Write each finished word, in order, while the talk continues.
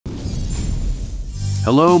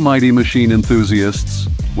Hello, mighty machine enthusiasts.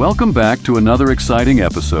 Welcome back to another exciting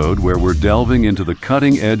episode where we're delving into the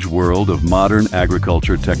cutting-edge world of modern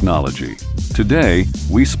agriculture technology. Today,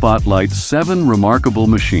 we spotlight 7 remarkable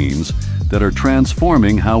machines that are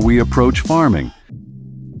transforming how we approach farming.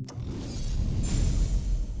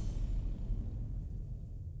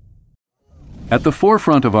 At the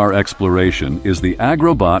forefront of our exploration is the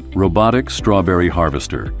Agrobot robotic strawberry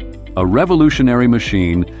harvester, a revolutionary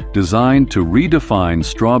machine designed to redefine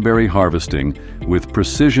strawberry harvesting with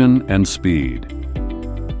precision and speed.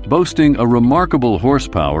 Boasting a remarkable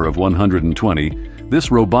horsepower of 120, this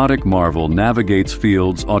robotic marvel navigates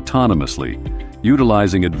fields autonomously,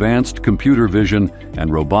 utilizing advanced computer vision and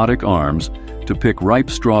robotic arms to pick ripe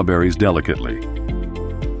strawberries delicately.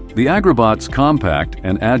 The Agrobot's compact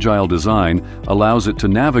and agile design allows it to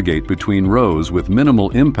navigate between rows with minimal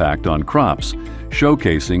impact on crops,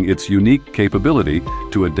 showcasing its unique capability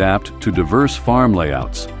to adapt to diverse farm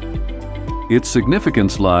layouts. Its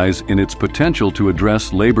significance lies in its potential to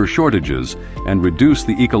address labor shortages and reduce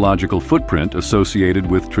the ecological footprint associated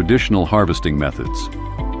with traditional harvesting methods.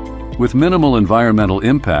 With minimal environmental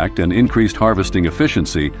impact and increased harvesting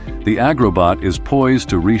efficiency, the Agrobot is poised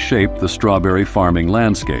to reshape the strawberry farming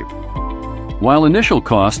landscape. While initial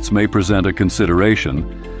costs may present a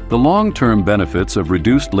consideration, the long-term benefits of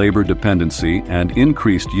reduced labor dependency and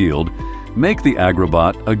increased yield make the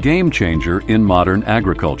Agrobot a game-changer in modern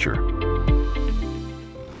agriculture.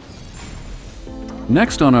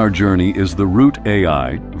 Next on our journey is the Root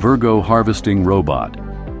AI Virgo harvesting robot,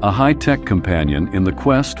 a high-tech companion in the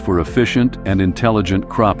quest for efficient and intelligent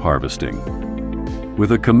crop harvesting.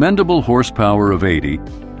 With a commendable horsepower of 80,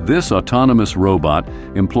 this autonomous robot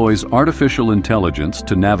employs artificial intelligence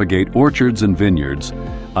to navigate orchards and vineyards,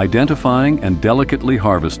 identifying and delicately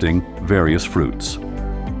harvesting various fruits.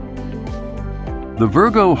 The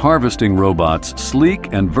Virgo harvesting robot's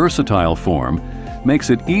sleek and versatile form makes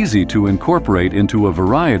it easy to incorporate into a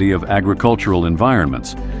variety of agricultural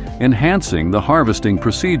environments, enhancing the harvesting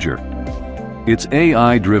procedure. Its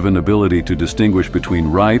AI-driven ability to distinguish between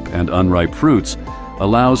ripe and unripe fruits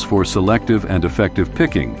allows for selective and effective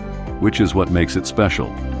picking, which is what makes it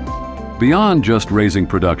special. Beyond just raising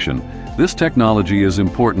production, this technology is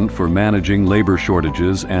important for managing labor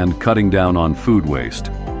shortages and cutting down on food waste.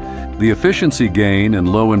 The efficiency gain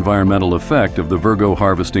and low environmental effect of the Virgo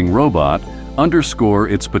harvesting robot underscore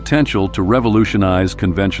its potential to revolutionize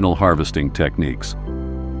conventional harvesting techniques.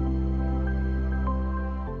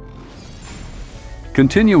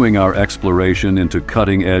 Continuing our exploration into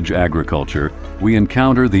cutting-edge agriculture, we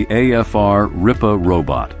encounter the AFR RIPA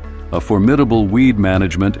robot, a formidable weed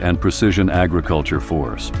management and precision agriculture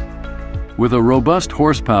force. With a robust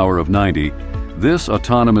horsepower of 90, this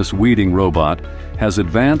autonomous weeding robot has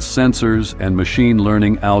advanced sensors and machine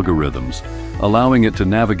learning algorithms, allowing it to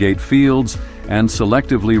navigate fields and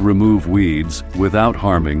selectively remove weeds without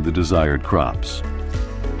harming the desired crops.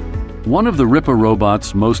 One of the RIPA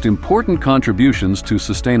robot's most important contributions to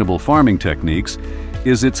sustainable farming techniques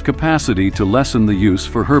is its capacity to lessen the use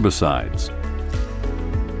for herbicides.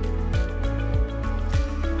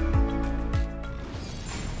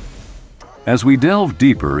 As we delve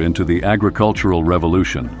deeper into the agricultural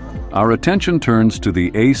revolution, our attention turns to the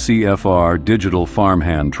ACFR Digital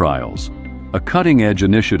Farmhand Trials, a cutting-edge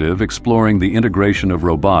initiative exploring the integration of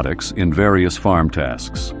robotics in various farm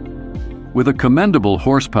tasks. With a commendable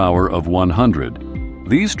horsepower of 100,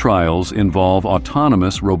 these trials involve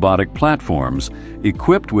autonomous robotic platforms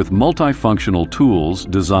equipped with multifunctional tools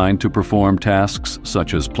designed to perform tasks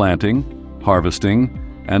such as planting,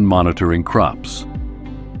 harvesting, and monitoring crops.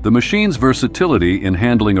 The machine's versatility in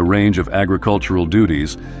handling a range of agricultural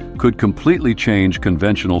duties could completely change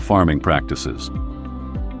conventional farming practices.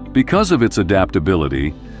 Because of its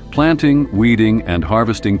adaptability, planting, weeding, and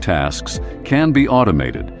harvesting tasks can be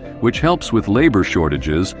automated, which helps with labor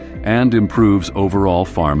shortages and improves overall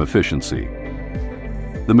farm efficiency.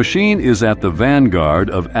 The machine is at the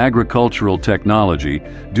vanguard of agricultural technology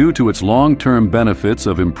due to its long-term benefits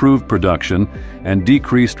of improved production and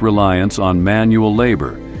decreased reliance on manual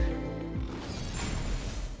labor.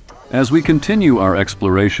 As we continue our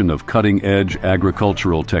exploration of cutting-edge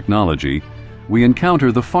agricultural technology, we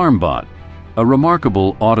encounter the Farmbot, a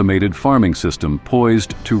remarkable automated farming system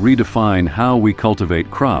poised to redefine how we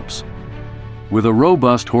cultivate crops. With a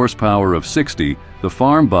robust horsepower of 60, the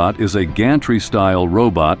Farmbot is a gantry-style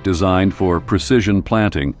robot designed for precision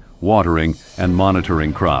planting, watering, and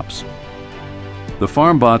monitoring crops. The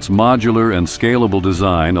Farmbot's modular and scalable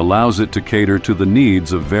design allows it to cater to the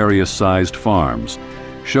needs of various sized farms,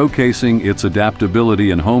 showcasing its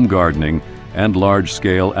adaptability in home gardening and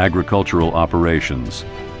large-scale agricultural operations.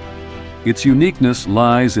 Its uniqueness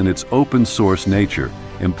lies in its open-source nature,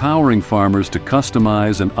 empowering farmers to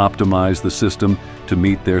customize and optimize the system to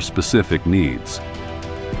meet their specific needs.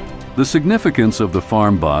 The significance of the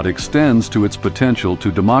Farmbot extends to its potential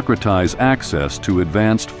to democratize access to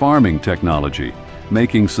advanced farming technology,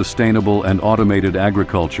 making sustainable and automated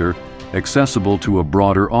agriculture accessible to a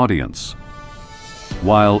broader audience.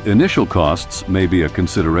 While initial costs may be a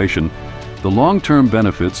consideration, the long-term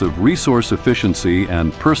benefits of resource efficiency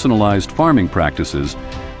and personalized farming practices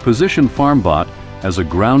position Farmbot as a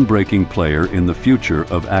groundbreaking player in the future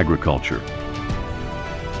of agriculture.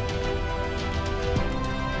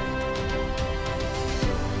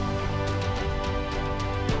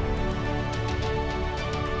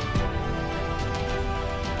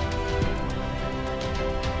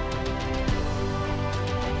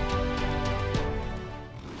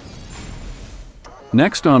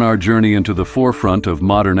 Next on our journey into the forefront of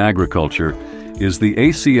modern agriculture is the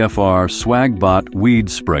ACFR Swagbot weed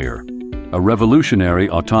sprayer, a revolutionary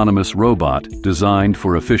autonomous robot designed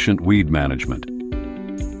for efficient weed management.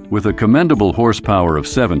 With a commendable horsepower of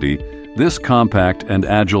 70, this compact and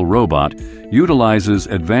agile robot utilizes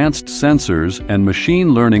advanced sensors and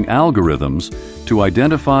machine learning algorithms to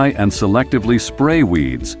identify and selectively spray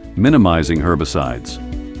weeds, minimizing herbicides.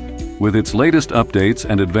 With its latest updates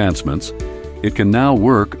and advancements, it can now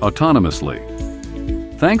work autonomously.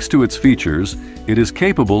 Thanks to its features, it is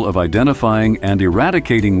capable of identifying and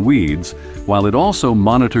eradicating weeds, while it also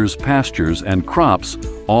monitors pastures and crops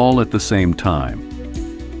all at the same time.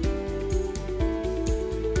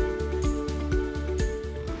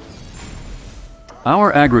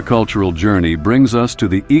 Our agricultural journey brings us to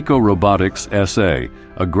the Robotics SA,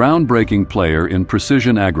 a groundbreaking player in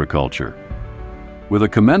precision agriculture. With a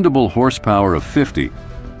commendable horsepower of 50,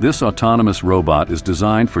 this autonomous robot is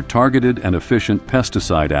designed for targeted and efficient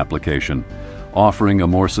pesticide application, offering a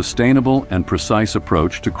more sustainable and precise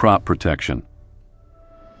approach to crop protection.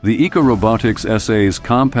 The Robotics SA's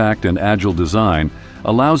compact and agile design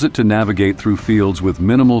allows it to navigate through fields with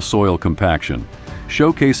minimal soil compaction,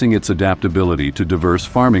 showcasing its adaptability to diverse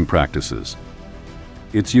farming practices.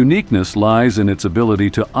 Its uniqueness lies in its ability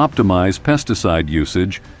to optimize pesticide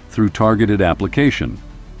usage through targeted application,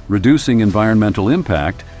 reducing environmental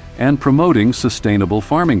impact and promoting sustainable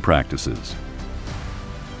farming practices.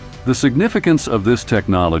 The significance of this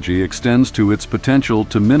technology extends to its potential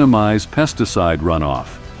to minimize pesticide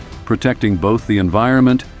runoff, protecting both the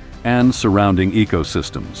environment and surrounding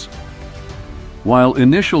ecosystems. While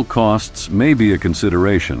initial costs may be a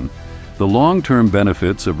consideration, the long-term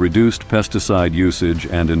benefits of reduced pesticide usage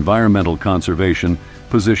and environmental conservation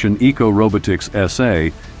position Robotics SA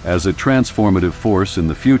as a transformative force in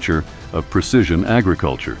the future of precision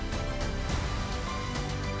agriculture.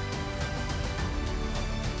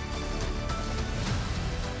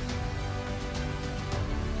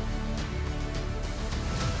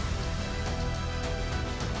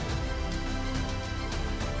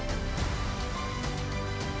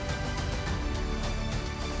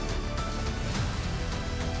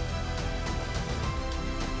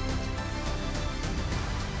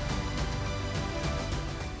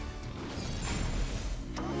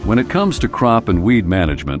 When it comes to crop and weed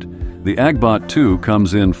management, the AGBOT 2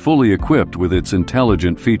 comes in fully equipped with its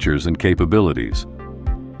intelligent features and capabilities.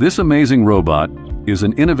 This amazing robot is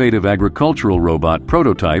an innovative agricultural robot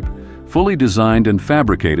prototype fully designed and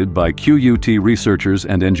fabricated by QUT researchers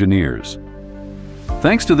and engineers.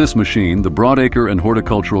 Thanks to this machine, the broadacre and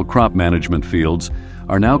horticultural crop management fields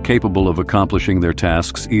are now capable of accomplishing their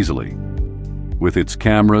tasks easily. With its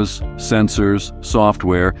cameras, sensors,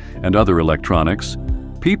 software, and other electronics,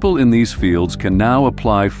 people in these fields can now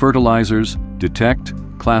apply fertilizers, detect,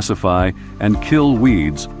 classify, and kill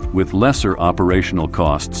weeds with lesser operational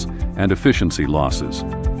costs and efficiency losses.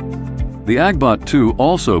 The AGBOT 2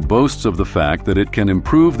 also boasts of the fact that it can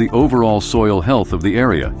improve the overall soil health of the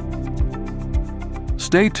area.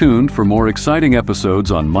 Stay tuned for more exciting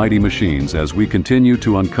episodes on Mighty Machines as we continue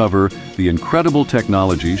to uncover the incredible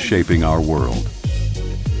technologies shaping our world.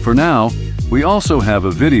 For now, we also have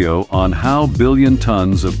a video on how billion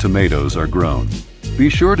tons of tomatoes are grown. Be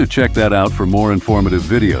sure to check that out for more informative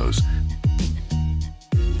videos.